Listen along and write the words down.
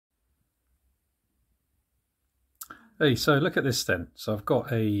Hey, so look at this then. So I've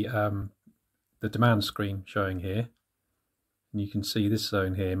got a the demand screen showing here, and you can see this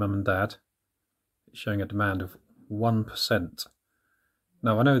zone here, mum and dad, it's showing a demand of 1%.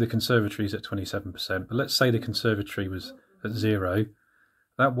 Now I know the conservatory is at 27%, but let's say the conservatory was at 0.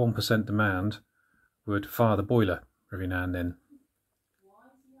 That 1% demand would fire the boiler every now and then.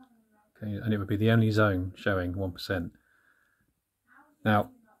 Okay, and it would be the only zone showing 1%.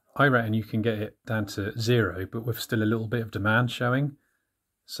 Now, I reckon you can get it down to 0, but with still a little bit of demand showing.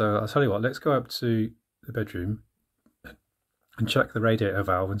 So I'll tell you what, let's go up to the bedroom and check the radiator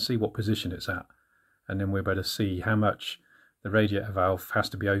valve and see what position it's at. And then we're able to see how much the radiator valve has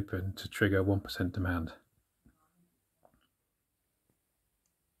to be open to trigger 1% demand.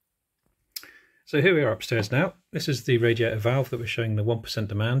 So here we are upstairs now. This is the radiator valve that we're showing the 1%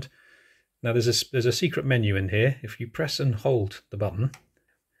 demand. Now there's a secret menu in here. If you press and hold the button,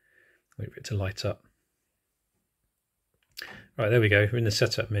 wait for it to light up. Right, there we go. We're in the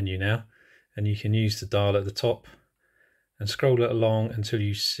setup menu now, and you can use the dial at the top and scroll it along until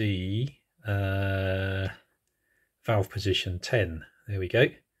you see valve position 10. There we go.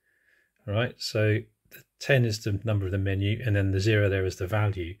 All right, so the 10 is the number of the menu, and then the 0 there is the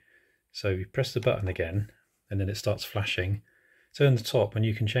value. So you press the button again, and then it starts flashing. Turn the top, and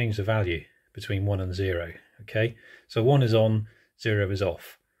you can change the value between 1 and 0. Okay, so 1 is on, 0 is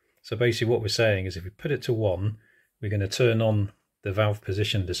off. So basically what we're saying is if we put it to 1, we're going to turn on the valve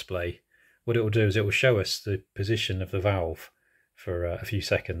position display. What it will do is it will show us the position of the valve for a few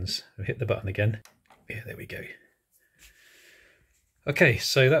seconds. We'll hit the button again. Yeah, there we go. Okay,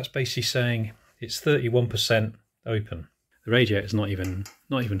 so that's basically saying it's 31% open. The radiator is not even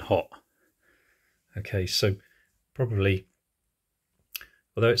hot. Okay, so probably,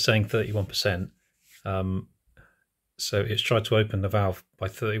 although it's saying 31%, so it's tried to open the valve by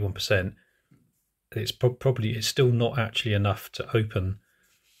 31%. It's still not actually enough to open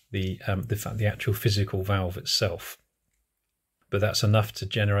the actual physical valve itself, but that's enough to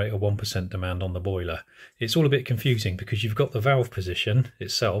generate a 1% demand on the boiler. It's all a bit confusing because you've got the valve position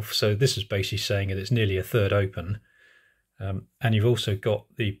itself, so this is basically saying that it's nearly a third open, and you've also got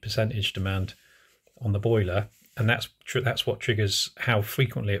the percentage demand on the boiler, and that's what triggers how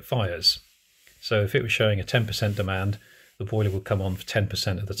frequently it fires. So if it was showing a 10% demand, the boiler would come on for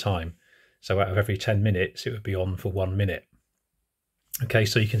 10% of the time. So out of every 10 minutes, it would be on for 1 minute. Okay,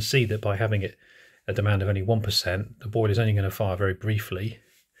 so you can see that by having it a demand of only 1%, the boiler is only going to fire very briefly.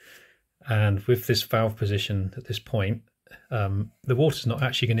 And with this valve position at this point, the water's not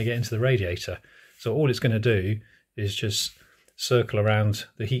actually going to get into the radiator. So all it's going to do is just circle around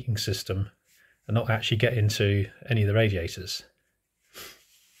the heating system and not actually get into any of the radiators.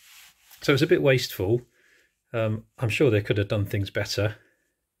 So it's a bit wasteful. I'm sure they could have done things better,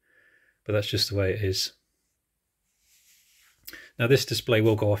 but that's just the way it is. Now this display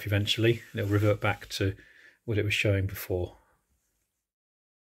will go off eventually. It'll revert back to what it was showing before.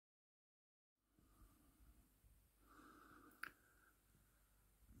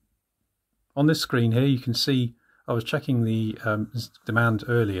 On this screen here you can see I was checking the demand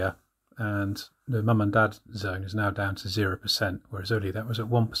earlier, and the mum and dad zone is now down to 0%, whereas earlier that was at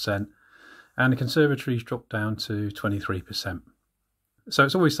 1%. And the conservatory's dropped down to 23%. So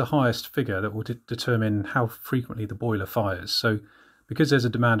it's always the highest figure that will determine how frequently the boiler fires. So because there's a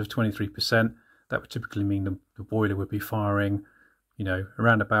demand of 23%, that would typically mean the boiler would be firing,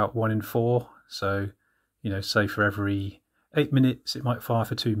 around about 1 in 4. So, say for every 8 minutes, it might fire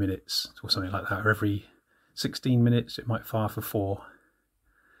for 2 minutes or something like that. Or every 16 minutes, it might fire for 4.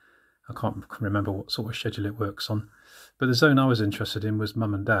 I can't remember what sort of schedule it works on. But the zone I was interested in was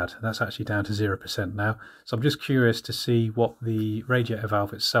mum and dad. That's actually down to 0% now. So I'm just curious to see what the radiator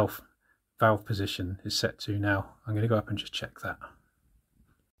valve itself, valve position, is set to now. I'm going to go up and just check that.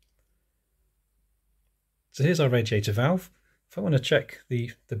 So here's our radiator valve. If I want to check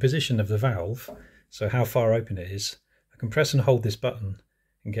the position of the valve, so how far open it is, I can press and hold this button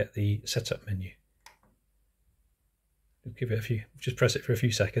and get the setup menu. Give it just press it for a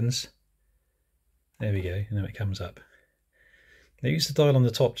few seconds. There we go, and then it comes up. Now use the dial on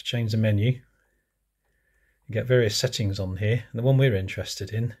the top to change the menu. You get various settings on here, and the one we're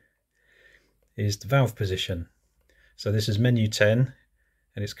interested in is the valve position. So this is menu 10,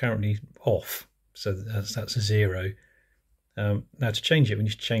 and it's currently off, so that's a 0. Now to change it, we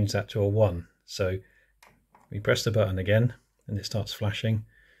need to change that to a 1. So we press the button again, and it starts flashing.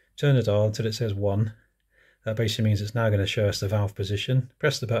 Turn the dial until it says 1. That basically means it's now going to show us the valve position.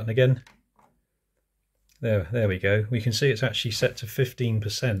 Press the button again. There we go. We can see it's actually set to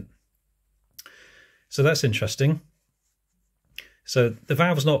 15%. So that's interesting. So the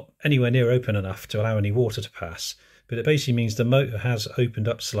valve's not anywhere near open enough to allow any water to pass, but it basically means the motor has opened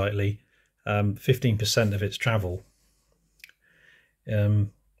up slightly, 15% of its travel.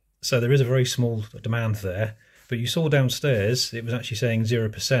 So there is a very small demand there, but you saw downstairs it was actually saying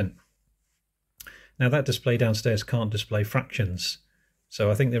 0%. Now that display downstairs can't display fractions,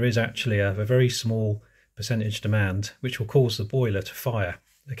 so I think there is actually a very small percentage demand which will cause the boiler to fire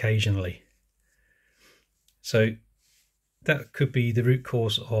occasionally. So that could be the root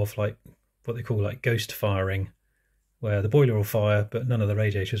cause of like what they call like ghost firing, where the boiler will fire but none of the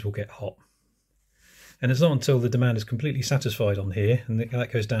radiators will get hot. And it's not until the demand is completely satisfied on here and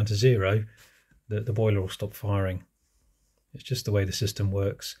that goes down to 0 that the boiler will stop firing. It's just the way the system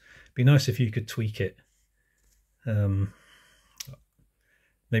works. It'd be nice if you could tweak it.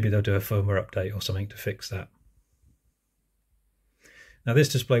 Maybe they'll do a firmware update or something to fix that. Now this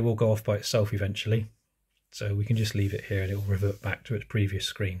display will go off by itself eventually, so we can just leave it here and it will revert back to its previous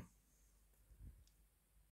screen.